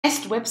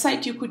Best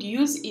website you could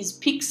use is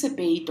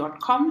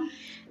pixabay.com,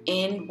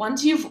 and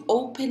once you've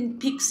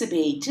opened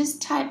Pixabay,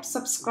 just type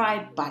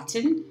subscribe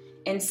button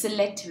and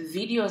select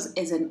videos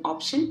as an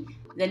option.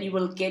 Then you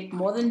will get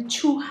more than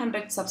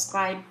 200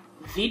 subscribe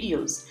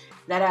videos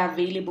that are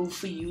available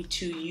for you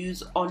to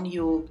use on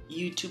your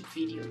YouTube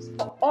videos.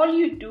 All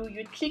you do,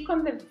 you click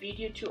on the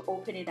video to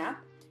open it up,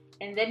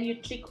 and then you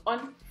click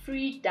on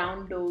free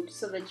download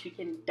so that you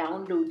can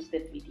download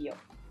the video.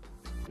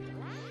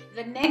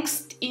 The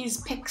next is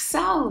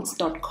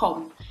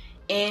pexels.com,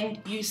 and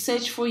you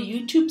search for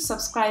YouTube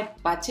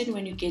subscribe button.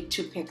 When you get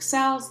to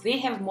Pexels, they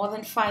have more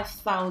than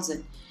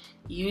 5,000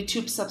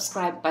 YouTube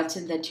subscribe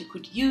button that you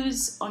could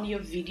use on your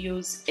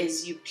videos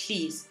as you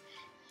please.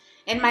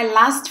 And my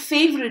last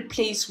favorite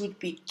place would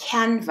be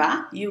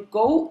Canva. You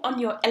go on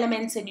your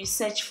elements and you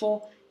search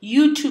for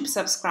YouTube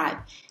subscribe.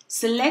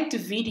 Select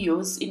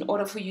videos in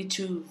order for you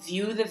to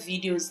view the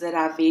videos that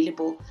are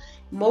available.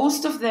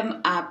 Most of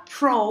them are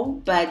pro,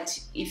 but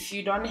if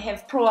you don't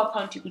have pro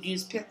account, you could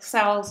use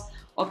Pexels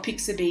or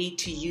Pixabay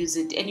to use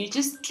it. And you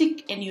just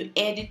click and you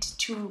add it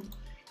to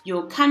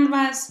your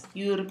canvas.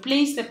 You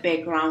replace the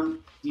background.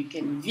 You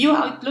can view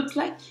how it looks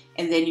like,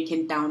 and then you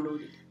can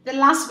download it. The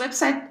last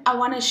website I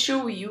want to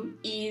show you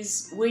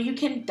is where you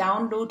can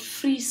download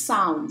free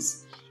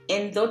sounds.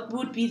 And that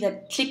would be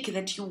the click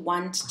that you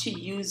want to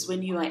use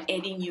when you are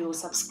adding your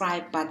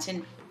subscribe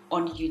button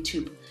on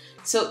YouTube.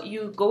 So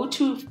you go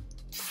to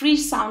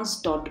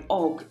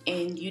freesounds.org,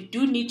 and you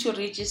do need to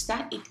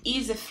register. It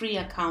is a free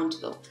account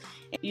though.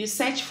 You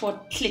search for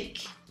click,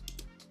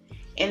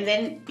 and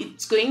then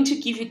it's going to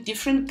give you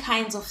different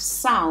kinds of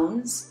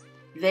sounds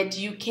that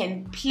you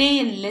can play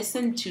and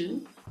listen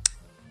to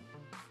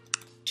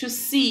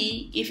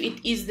see if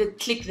it is the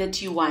click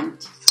that you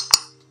want.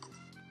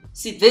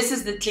 See, this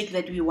is the click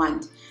that we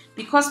want.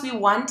 Because we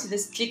want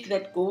this click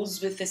that goes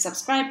with the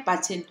subscribe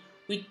button,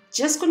 we're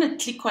just going to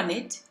click on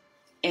it,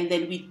 and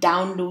then we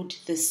download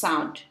the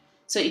sound.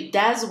 So it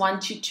does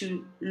want you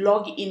to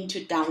log in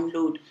to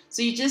download.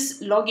 So you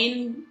just log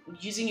in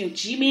using your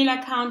Gmail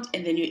account,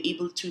 and then you're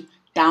able to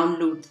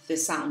download the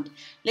sound.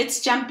 Let's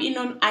jump in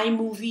on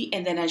iMovie,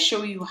 and then I'll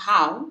show you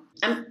how.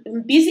 I'm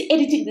busy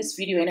editing this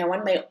video, and I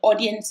want my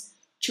audience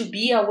to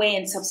be aware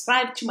and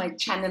subscribe to my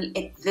channel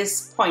at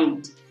this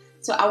point.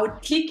 So I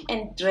would click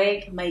and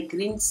drag my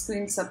green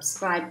screen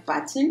subscribe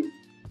button,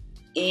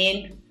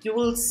 and you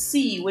will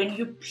see when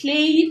you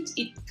play it,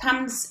 it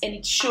comes and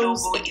it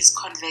shows it is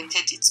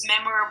converted. It's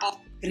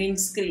memorable green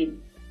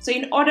screen. So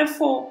in order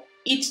for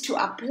it to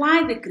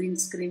apply the green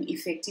screen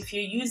effect, if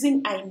you're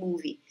using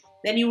iMovie,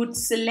 then you would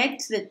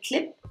select the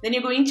clip. Then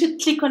you're going to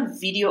click on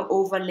video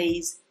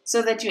overlays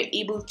so that you're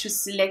able to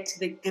select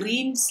the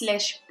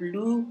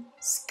green/blue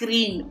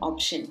screen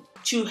option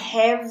to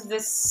have the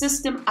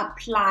system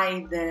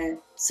apply the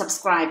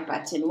subscribe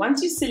button.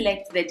 Once you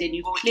select that and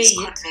you play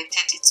it,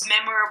 it's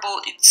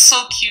memorable, it's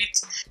so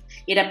cute,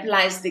 it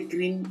applies the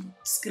green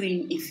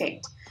screen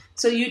effect.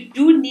 So you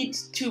do need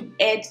to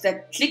add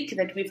that click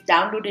that we've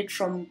downloaded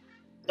from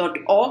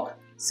 .org.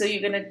 So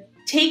you're going to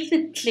take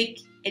the click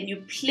and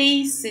you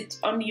place it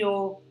on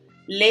your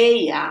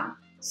layer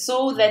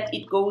so that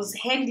it goes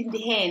hand in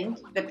hand.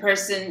 The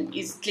person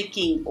is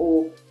clicking,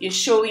 or you're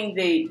showing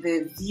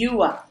the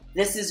viewer,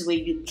 this is where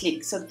you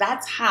click. So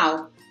that's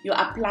how you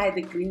apply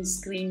the green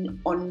screen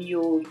on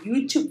your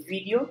YouTube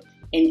video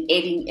and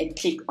adding a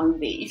click on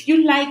there. If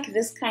you like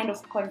this kind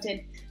of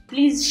content,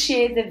 please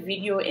share the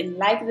video and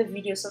like the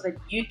video so that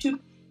YouTube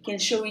can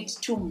show it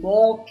to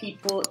more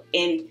people,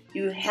 and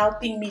you're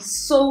helping me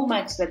so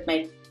much that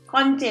my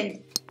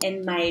content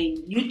and my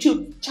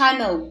YouTube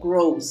channel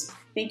grows.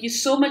 Thank you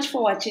so much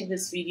for watching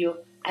this video.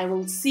 I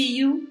will see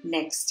you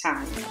next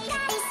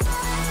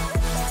time.